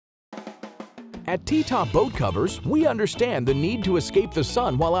At T-Top Boat Covers, we understand the need to escape the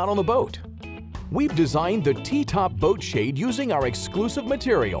sun while out on the boat. We've designed the T-Top Boat Shade using our exclusive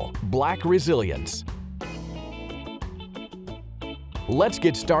material, Black Resilience. Let's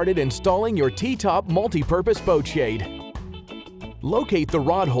get started installing your T-Top multi-purpose boat shade. Locate the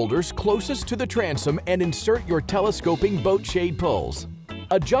rod holders closest to the transom and insert your telescoping boat shade poles.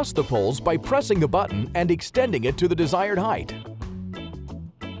 Adjust the poles by pressing the button and extending it to the desired height.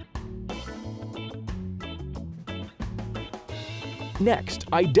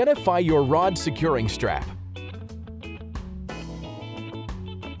 Next, identify your rod securing strap.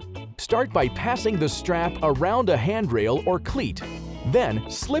 Start by passing the strap around a handrail or cleat. Then,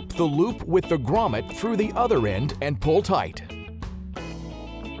 slip the loop with the grommet through the other end and pull tight.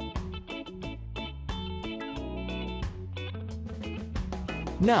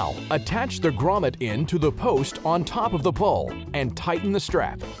 Now, attach the grommet end to the post on top of the pole and tighten the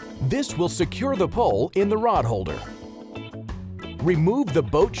strap. This will secure the pole in the rod holder. Remove the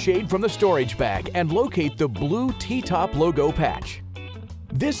boat shade from the storage bag and locate the blue T-Top logo patch.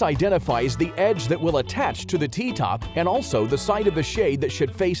 This identifies the edge that will attach to the T-Top and also the side of the shade that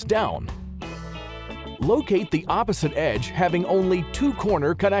should face down. Locate the opposite edge having only 2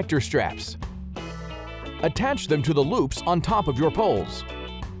 corner connector straps. Attach them to the loops on top of your poles.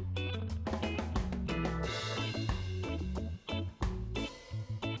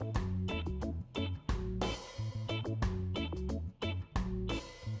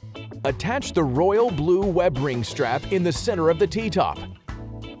 Attach the royal blue web ring strap in the center of the T-Top.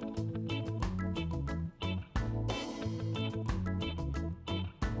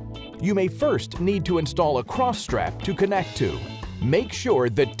 You may first need to install a cross strap to connect to. Make sure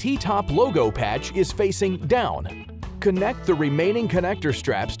the T-Top logo patch is facing down. Connect the remaining connector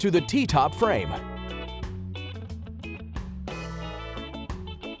straps to the T-Top frame.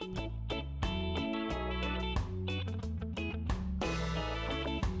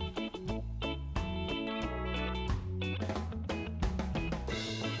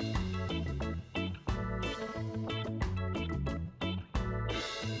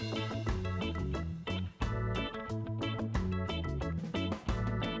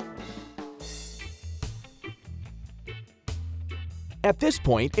 At this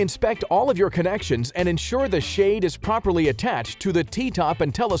point, inspect all of your connections and ensure the shade is properly attached to the T-Top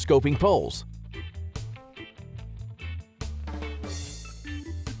and telescoping poles.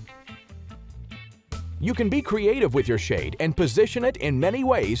 You can be creative with your shade and position it in many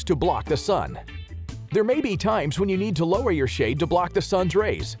ways to block the sun. There may be times when you need to lower your shade to block the sun's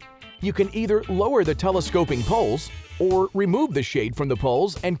rays. You can either lower the telescoping poles or remove the shade from the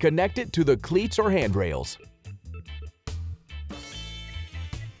poles and connect it to the cleats or handrails.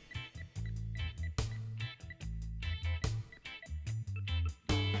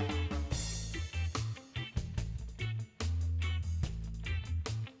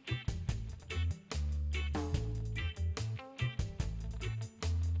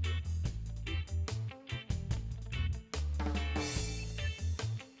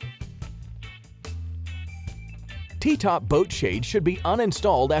 T-Top boat shade should be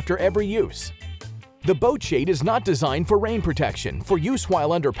uninstalled after every use. The boat shade is not designed for rain protection, for use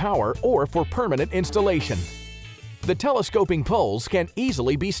while under power, or for permanent installation. The telescoping poles can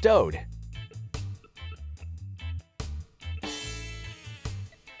easily be stowed.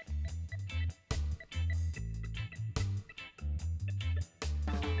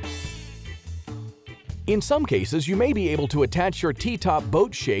 In some cases, you may be able to attach your T-Top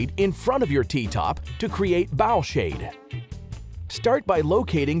boat shade in front of your T-Top to create bow shade. Start by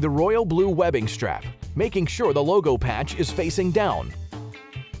locating the royal blue webbing strap, making sure the logo patch is facing down.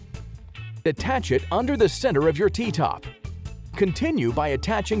 Attach it under the center of your T-Top. Continue by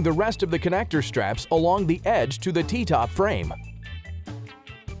attaching the rest of the connector straps along the edge to the T-Top frame.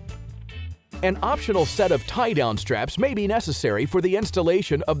 An optional set of tie-down straps may be necessary for the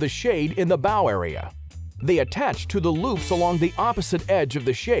installation of the shade in the bow area. They attach to the loops along the opposite edge of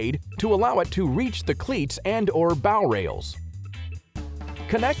the shade to allow it to reach the cleats and/or bow rails.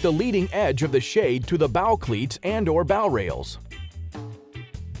 Connect the leading edge of the shade to the bow cleats and/or bow rails.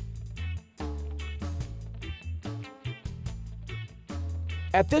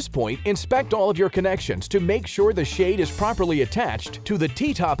 At this point, inspect all of your connections to make sure the shade is properly attached to the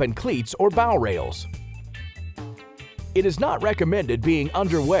T-Top and cleats or bow rails. It is not recommended being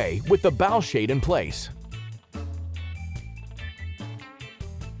underway with the bow shade in place.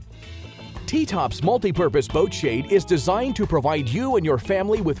 T-Top's multi-purpose boat shade is designed to provide you and your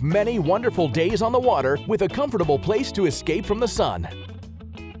family with many wonderful days on the water with a comfortable place to escape from the sun.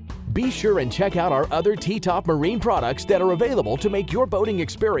 Be sure and check out our other T-Top marine products that are available to make your boating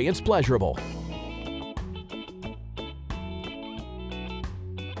experience pleasurable.